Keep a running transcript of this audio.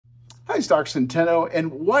Hi, it's Dr. Centeno,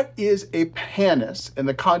 and what is a Pannus in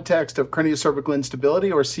the context of craniocervical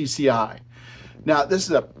instability, or CCI? Now, this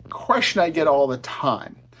is a question I get all the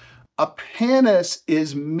time. A Pannus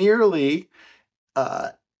is merely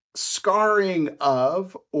scarring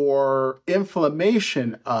of or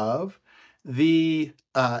inflammation of the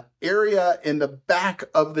area in the back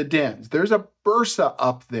of the dens. There's a bursa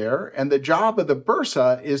up there, and the job of the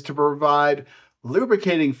bursa is to provide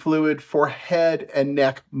lubricating fluid for head and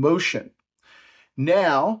neck motion.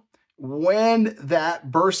 Now, when that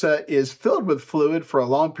bursa is filled with fluid for a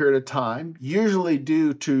long period of time, usually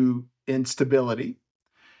due to instability,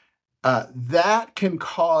 that can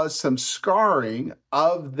cause some scarring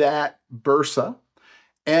of that bursa,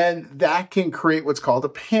 and that can create what's called a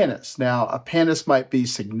Pannus. Now, a Pannus might be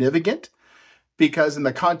significant because in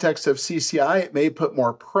the context of CCI, it may put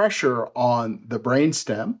more pressure on the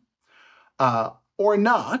brainstem, or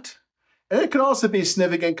not. And it can also be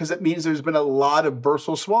significant because it means there's been a lot of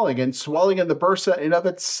bursal swelling, and swelling in the bursa in of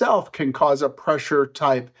itself can cause a pressure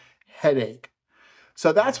type headache.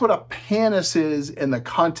 So that's what a Pannus is in the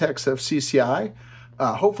context of CCI.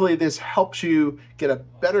 Hopefully this helps you get a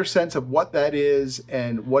better sense of what that is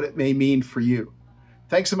and what it may mean for you.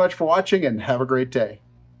 Thanks so much for watching, and have a great day.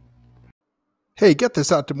 Hey, get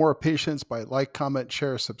this out to more patients by like, comment,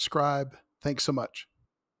 share, subscribe. Thanks so much.